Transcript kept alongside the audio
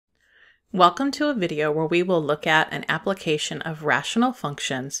Welcome to a video where we will look at an application of rational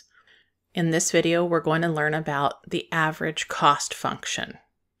functions. In this video, we're going to learn about the average cost function.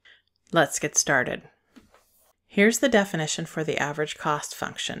 Let's get started. Here's the definition for the average cost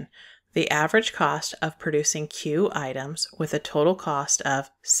function. The average cost of producing Q items with a total cost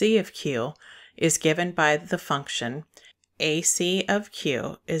of C of Q is given by the function AC of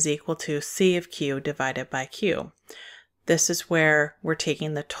Q is equal to C of Q divided by Q. This is where we're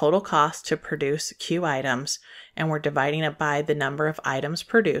taking the total cost to produce Q items and we're dividing it by the number of items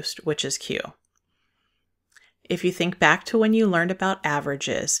produced, which is Q. If you think back to when you learned about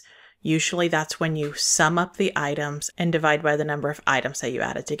averages, usually that's when you sum up the items and divide by the number of items that you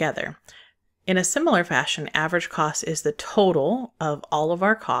added together. In a similar fashion, average cost is the total of all of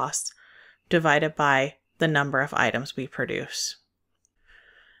our costs divided by the number of items we produce.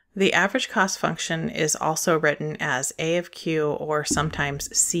 The average cost function is also written as A of Q or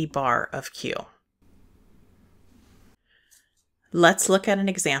sometimes C bar of Q. Let's look at an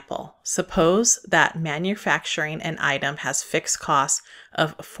example. Suppose that manufacturing an item has fixed costs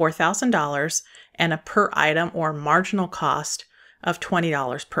of $4,000 and a per item or marginal cost of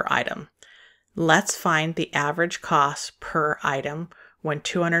 $20 per item. Let's find the average cost per item when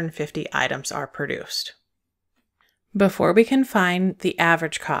 250 items are produced. Before we can find the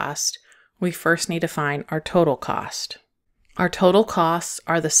average cost, we first need to find our total cost. Our total costs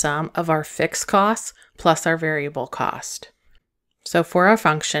are the sum of our fixed costs plus our variable cost. So for our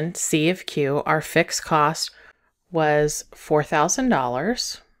function C of Q, our fixed cost was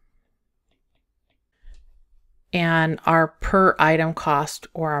 $4,000 and our per item cost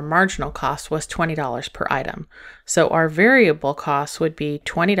or our marginal cost was $20 per item. So our variable cost would be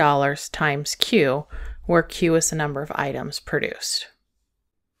 $20 times Q, where Q is the number of items produced.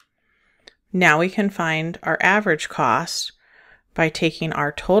 Now we can find our average cost by taking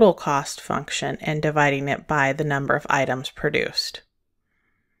our total cost function and dividing it by the number of items produced.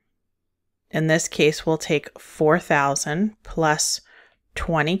 In this case, we'll take 4,000 plus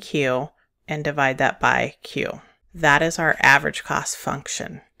 20Q and divide that by Q. That is our average cost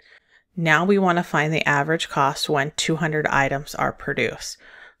function. Now we want to find the average cost when 200 items are produced.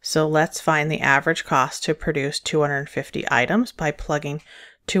 So let's find the average cost to produce 250 items by plugging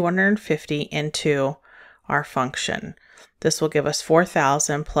 250 into our function. This will give us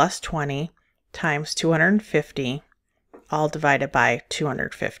 4,000 plus 20 times 250, all divided by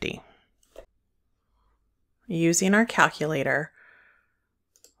 250. Using our calculator,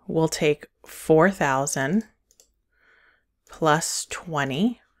 we'll take 4,000 plus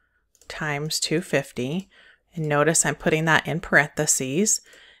 20 times 250, and notice I'm putting that in parentheses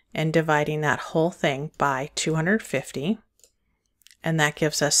and dividing that whole thing by 250, and that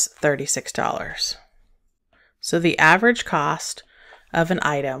gives us $36. So the average cost of an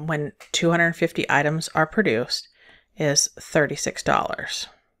item when 250 items are produced is $36.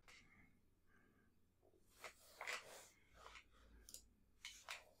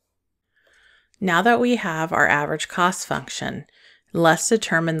 Now that we have our average cost function, let's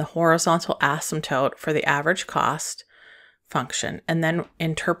determine the horizontal asymptote for the average cost function and then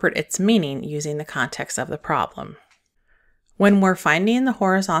interpret its meaning using the context of the problem. When we're finding the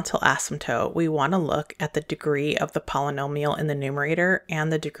horizontal asymptote, we want to look at the degree of the polynomial in the numerator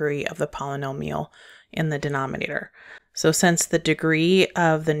and the degree of the polynomial in the denominator. So since the degree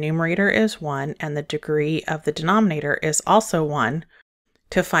of the numerator is 1 and the degree of the denominator is also 1,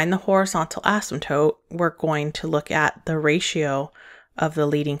 to find the horizontal asymptote, we're going to look at the ratio of the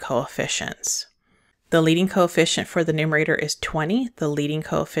leading coefficients. The leading coefficient for the numerator is 20. The leading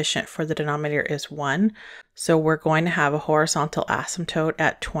coefficient for the denominator is 1. So we're going to have a horizontal asymptote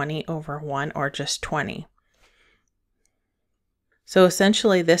at 20 over 1, or just 20. So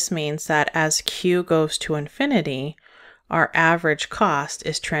essentially this means that as Q goes to infinity, our average cost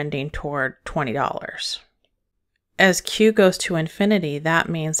is trending toward $20. As Q goes to infinity, that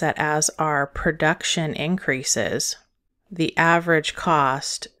means that as our production increases, the average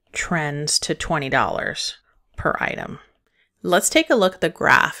cost trends to $20 per item. Let's take a look at the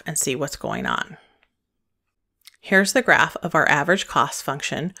graph and see what's going on. Here's the graph of our average cost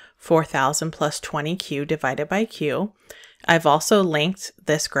function, 4,000 plus 20Q divided by Q. I've also linked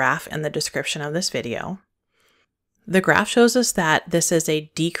this graph in the description of this video. The graph shows us that this is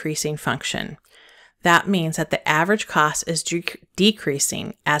a decreasing function. That means that the average cost is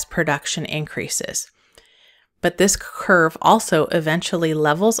decreasing as production increases. But this curve also eventually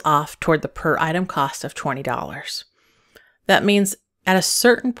levels off toward the per item cost of $20. That means at a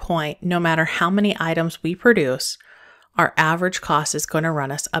certain point, no matter how many items we produce, our average cost is going to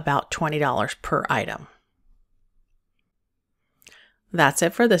run us about $20 per item. That's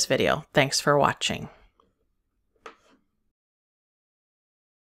it for this video. Thanks for watching.